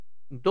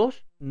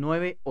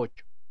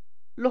298.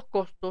 Los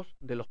costos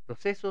de los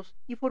procesos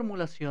y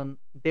formulación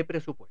de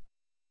presupuesto.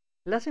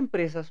 Las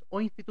empresas o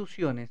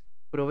instituciones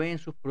proveen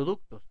sus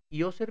productos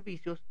y o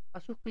servicios a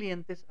sus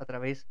clientes a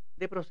través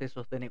de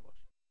procesos de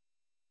negocio.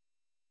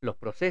 Los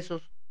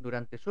procesos,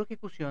 durante su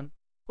ejecución,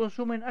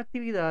 consumen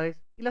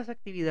actividades y las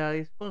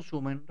actividades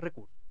consumen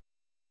recursos.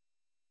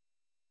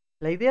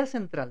 La idea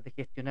central de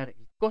gestionar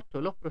el costo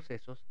de los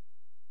procesos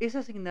es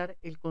asignar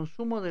el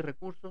consumo de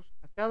recursos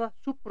a cada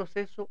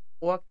subproceso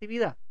o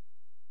actividad.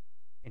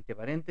 Entre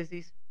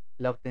paréntesis,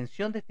 la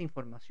obtención de esta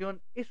información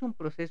es un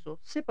proceso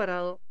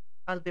separado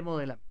al de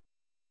modelamiento.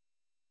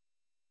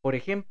 Por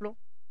ejemplo,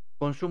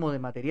 consumo de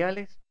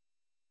materiales,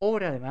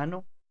 obra de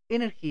mano,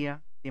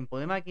 energía, tiempo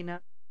de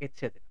máquina,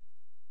 etc.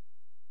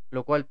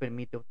 Lo cual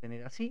permite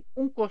obtener así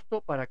un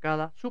costo para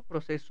cada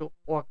subproceso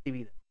o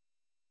actividad.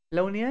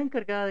 La unidad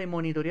encargada de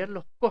monitorear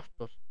los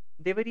costos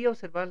debería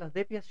observar las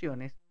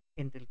desviaciones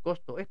entre el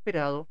costo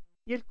esperado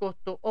y el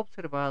costo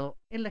observado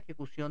en la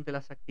ejecución de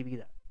las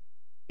actividades.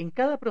 En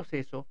cada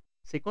proceso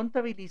se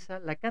contabiliza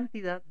la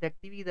cantidad de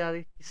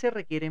actividades que se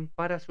requieren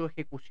para su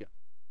ejecución.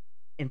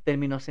 En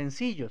términos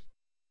sencillos,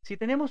 si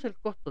tenemos el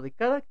costo de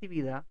cada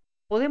actividad,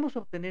 podemos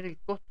obtener el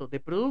costo de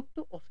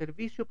producto o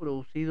servicio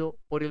producido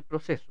por el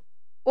proceso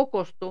o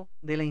costo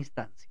de la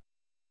instancia.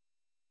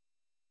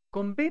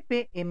 Con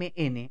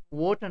BPMN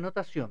u otra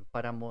notación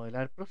para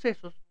modelar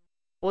procesos,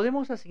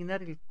 podemos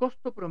asignar el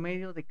costo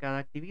promedio de cada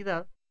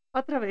actividad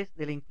a través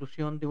de la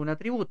inclusión de un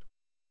atributo.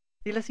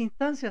 Si las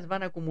instancias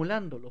van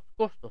acumulando los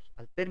costos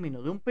al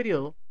término de un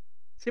periodo,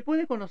 se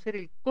puede conocer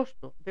el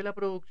costo de la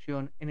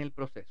producción en el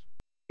proceso.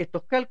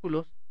 Estos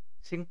cálculos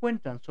se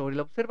encuentran sobre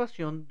la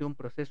observación de un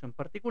proceso en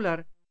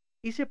particular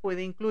y se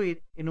puede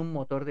incluir en un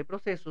motor de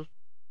procesos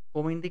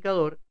como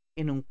indicador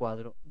en un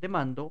cuadro de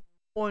mando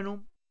o en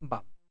un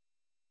BAM,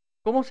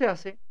 como se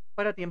hace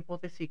para tiempos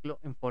de ciclo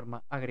en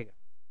forma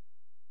agregada.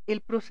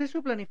 El proceso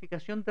de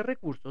planificación de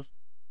recursos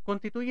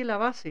constituye la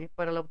base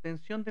para la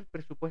obtención del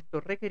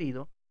presupuesto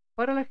requerido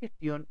para la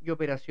gestión y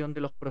operación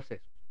de los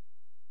procesos.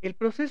 El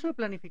proceso de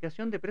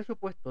planificación de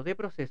presupuesto de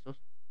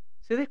procesos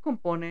se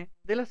descompone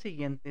de las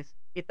siguientes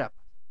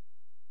etapas.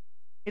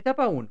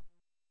 Etapa 1.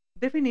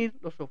 Definir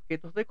los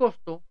objetos de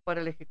costo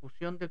para la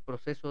ejecución del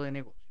proceso de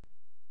negocio.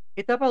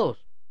 Etapa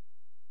 2.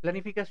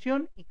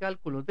 Planificación y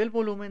cálculo del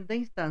volumen de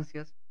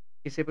instancias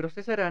que se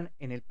procesarán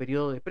en el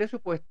periodo de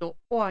presupuesto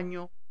o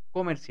año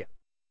comercial.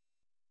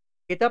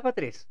 Etapa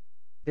 3.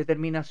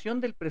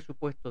 Determinación del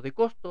presupuesto de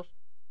costos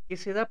que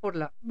se da por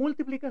la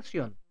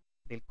multiplicación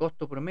del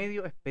costo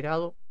promedio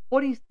esperado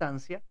por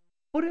instancia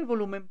por el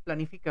volumen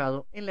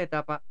planificado en la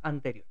etapa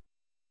anterior.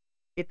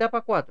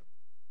 Etapa 4.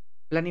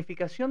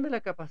 Planificación de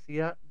la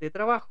capacidad de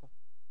trabajo,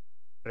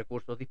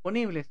 recursos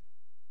disponibles,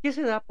 que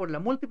se da por la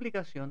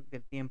multiplicación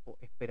del tiempo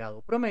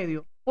esperado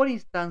promedio por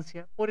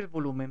instancia por el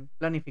volumen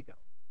planificado.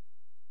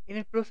 En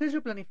el proceso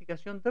de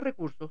planificación de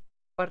recursos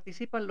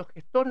participan los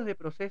gestores de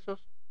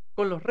procesos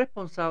con los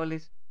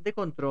responsables de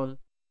control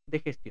de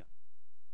gestión.